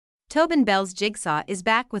Tobin Bell's Jigsaw is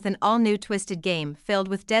back with an all-new twisted game filled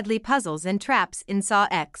with deadly puzzles and traps in Saw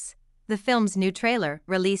X. The film's new trailer,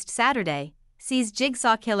 released Saturday, sees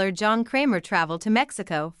Jigsaw killer John Kramer travel to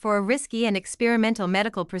Mexico for a risky and experimental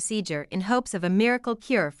medical procedure in hopes of a miracle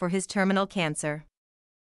cure for his terminal cancer.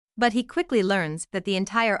 But he quickly learns that the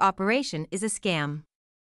entire operation is a scam.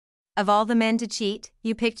 Of all the men to cheat,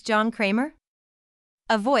 you picked John Kramer?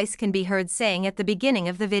 A voice can be heard saying at the beginning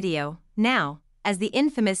of the video. Now, as the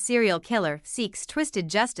infamous serial killer seeks twisted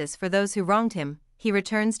justice for those who wronged him, he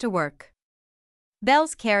returns to work.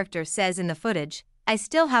 Bell's character says in the footage, "I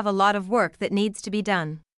still have a lot of work that needs to be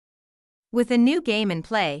done." With a new game in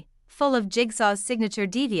play, full of Jigsaw's signature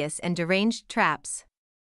devious and deranged traps.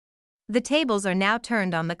 The tables are now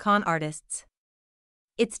turned on the con artists.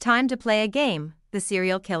 "It's time to play a game," the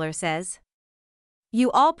serial killer says. "You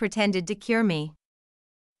all pretended to cure me.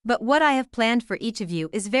 But what I have planned for each of you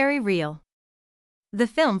is very real." The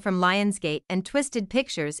film from Lionsgate and Twisted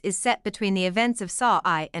Pictures is set between the events of Saw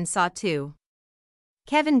I and Saw II.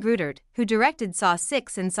 Kevin Grutert, who directed Saw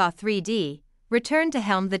 6 and Saw 3D, returned to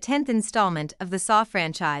helm the 10th installment of the Saw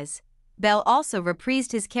franchise. Bell also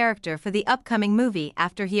reprised his character for the upcoming movie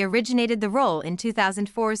after he originated the role in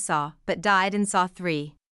 2004's Saw but died in Saw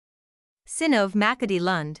 3. Sinov Makadi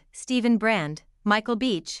Lund, Stephen Brand, Michael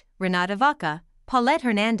Beach, Renata Vaca, Paulette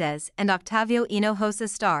Hernandez and Octavio Hinojosa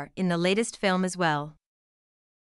star in the latest film as well.